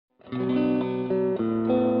Purple?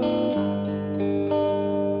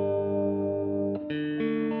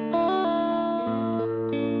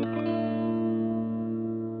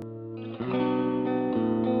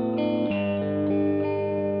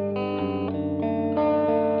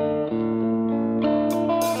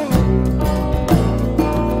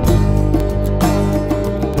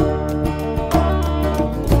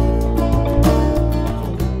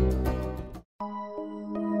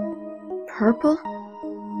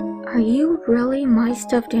 Are you really my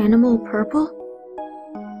stuffed animal, Purple?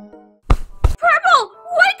 Purple!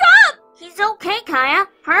 Wake up! He's okay, Kaya.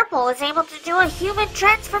 Purple is able to do a human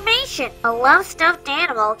transformation. A loved stuffed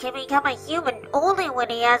animal can become a human only when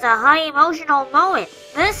he has a high emotional moment.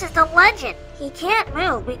 This is the legend. He can't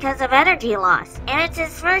move because of energy loss, and it's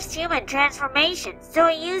his first human transformation, so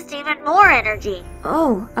he used even more energy.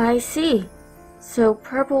 Oh, I see. So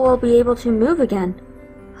Purple will be able to move again.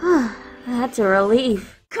 That's a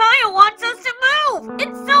relief. Kaya wants us to move!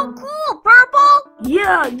 It's so cool, Purple!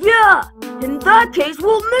 Yeah. In that case,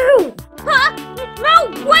 we'll move! Huh? No,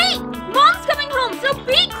 wait! Mom's coming home, so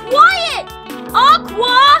be quiet!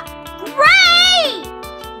 Aqua! Gray!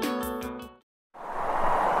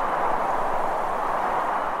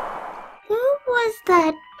 Who was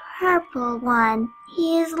that purple one?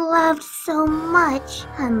 He is loved so much,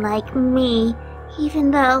 unlike me,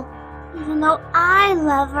 even though I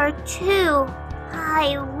love her too.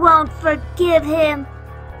 I won't forgive him.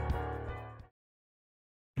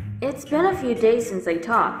 It's been a few days since they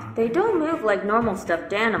talked. They don't move like normal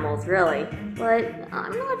stuffed animals, really. But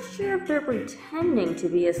I'm not sure if they're pretending to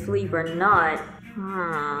be asleep or not.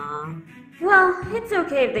 Well, it's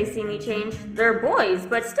okay if they see me change. They're boys,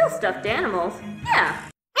 but still stuffed animals. Yeah.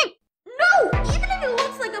 Hey, no! Even if he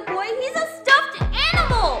looks like a boy, he's a stuffed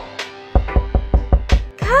animal!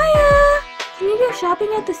 Kaya! Can you go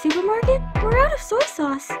shopping at the supermarket? We're out of soy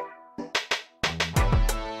sauce.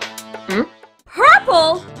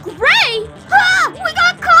 Purple? Gray? Ha! We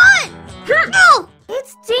got caught! No!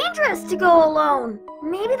 It's dangerous to go alone.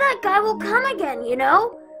 Maybe that guy will come again, you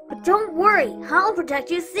know? But don't worry, I'll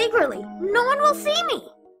protect you secretly. No one will see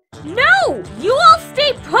me. No! You all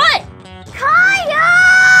stay put! Kaya!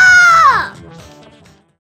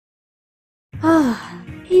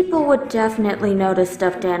 People would definitely notice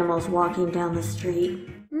stuffed animals walking down the street.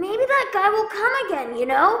 Maybe that guy will come again, you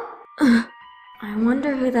know? I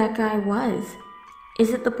wonder who that guy was.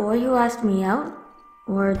 Is it the boy who asked me out?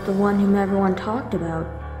 Or the one whom everyone talked about?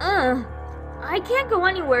 I can't go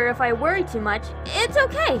anywhere if I worry too much. It's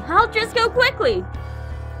okay, I'll just go quickly.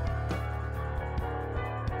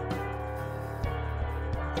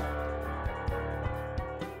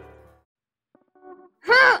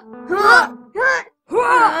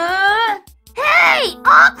 Hey,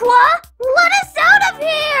 Aqua! Let us out of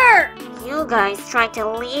here! You guys tried to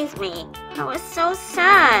leave me. I was so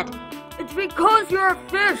sad. It's because you're a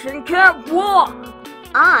fish and can't walk.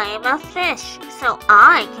 I'm a fish, so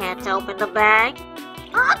I can't open the bag.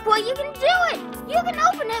 Aqua, you can do it! You can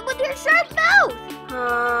open it with your sharp mouth!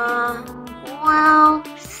 Well,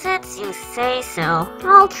 since you say so,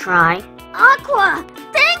 I'll try. Aqua,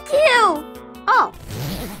 thank you! Oh.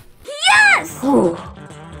 Yes!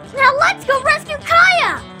 Now let's go rescue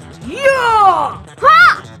Kaya! Yeah!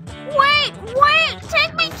 Ha! Wait!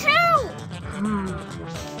 Take me too!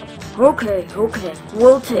 Okay,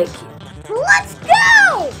 we'll take you. Let's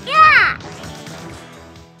go! Yeah!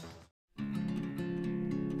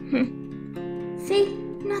 See?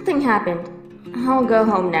 Nothing happened. I'll go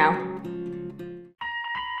home now.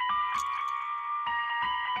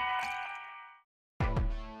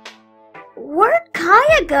 Where'd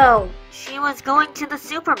Kaya go? She was going to the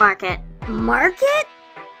supermarket. Market?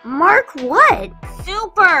 Mark what?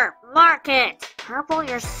 Supermarket! Purple,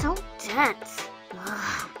 you're so dense.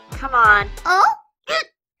 Ugh, come on. Oh?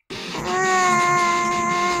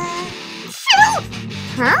 Shoot!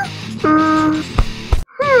 Huh?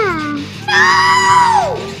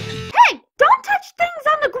 No! Hey, don't touch things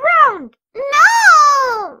on the ground!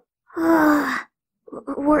 No!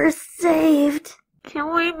 We're saved.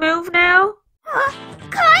 Can we move now?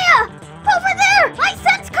 Kaya! Over there! I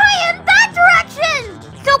sense Kaya in that direction!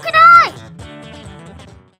 So can I!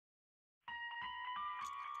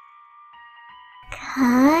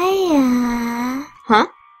 Kaya... Huh?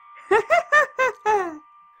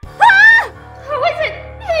 Ah! Who is it?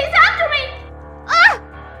 He's after me! Ah!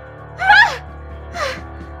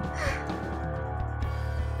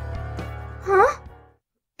 Huh?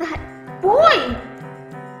 That boy!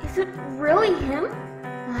 Is it really him?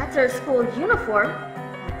 That's our school uniform.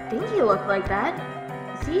 I think he looked like that.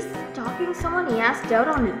 Is he stalking someone he asked out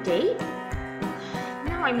on a date?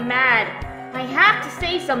 Now I'm mad. I have to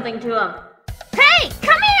say something to him. Hey,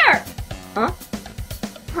 come here! Huh?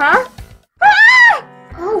 Huh? Ah!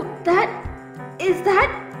 Oh,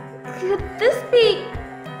 could this be...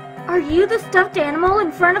 Are you the stuffed animal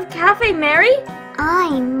in front of Cafe Mary?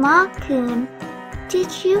 I'm Makun.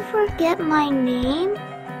 Did you forget my name?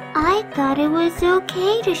 I thought it was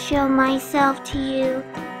okay to show myself to you.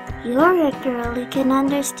 You're a girl who can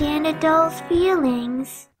understand adults'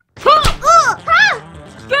 feelings.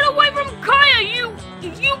 Get away from Kaya, you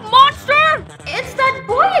monster! It's that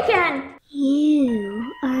boy again!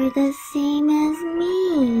 You are the same as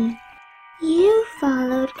me. You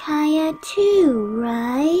followed Kaya too,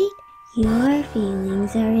 right? Your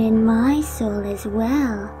feelings are in my soul as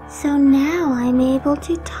well, so now I'm able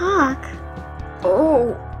to talk.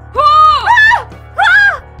 Oh.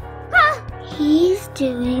 He's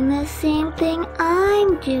doing the same thing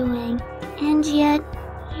I'm doing, and yet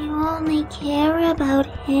you only care about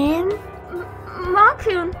him?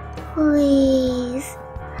 Makun. Please,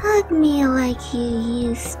 hug me like you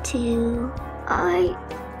used to. I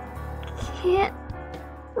can't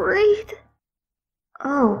breathe.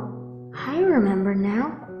 Oh, I remember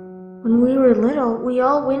now. When we were little, we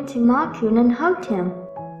all went to Makun and hugged him.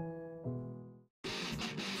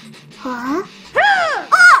 Huh?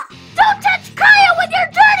 Don't touch Kaya with your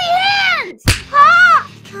dirty hands!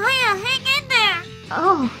 Kaya, hang in there!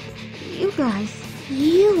 Oh, you guys.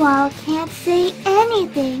 You all can't say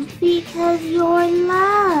anything because you're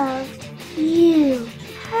loved. You,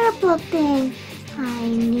 purple thing. I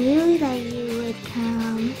knew that you would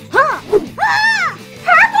come. Purple!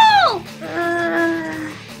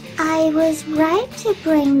 I was right to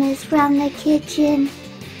bring this from the kitchen.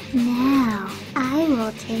 Now, I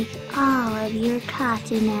will take all of your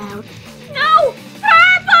cotton out. No!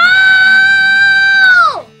 Purple!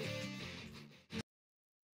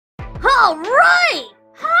 All right!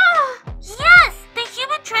 Yes! The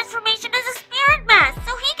human transformation is a spirit mask,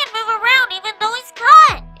 so he can move around even though he's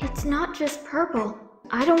cut! It's not just purple.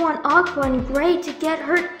 I don't want Aqua and Gray to get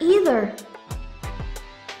hurt either.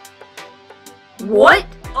 What?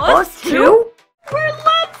 Us too? We're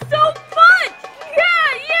loved so much!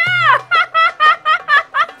 Yeah!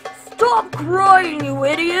 Stop crying, you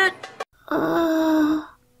idiot!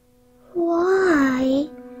 Why?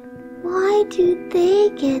 Why do they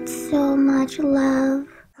get so much love?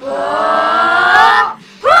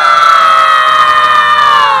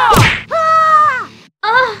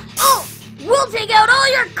 We'll take out all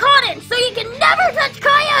your cotton so you can never touch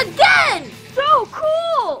Kaya again! So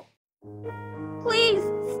cool! Please,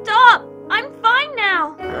 stop! I'm fine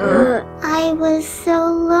now. I was so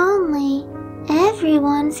lonely.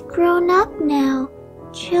 Everyone's grown up now.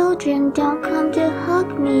 Children don't come to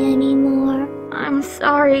hug me anymore. I'm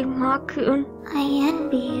sorry, Makun. I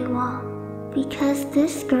envy you all, because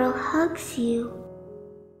this girl hugs you.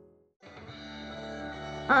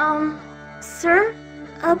 Sir?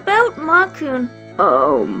 About Makun.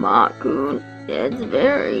 Oh, Makun, it's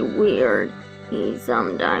very weird. He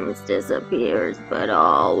sometimes disappears, but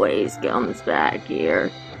always comes back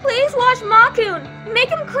here. Please wash Makun. Make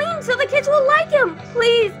him clean so the kids will like him.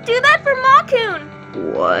 Please, do that for Makun.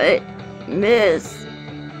 What? Miss?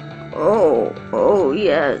 Oh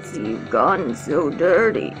yes, you've gotten so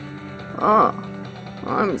dirty.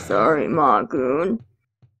 I'm sorry, Makun.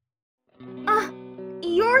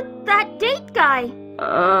 You're that date guy.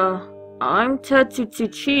 I'm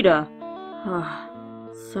Tetsutsuchida.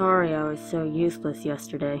 Sorry I was so useless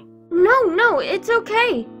yesterday. No, it's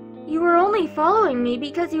okay. You were only following me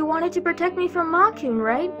because you wanted to protect me from Makun,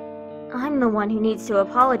 right? I'm the one who needs to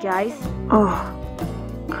apologize. Oh,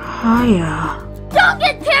 Kaya. Don't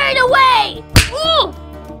get carried away! Ooh!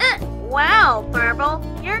 Wow, Purple,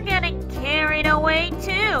 you're getting carried away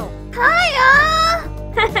too. Kaya!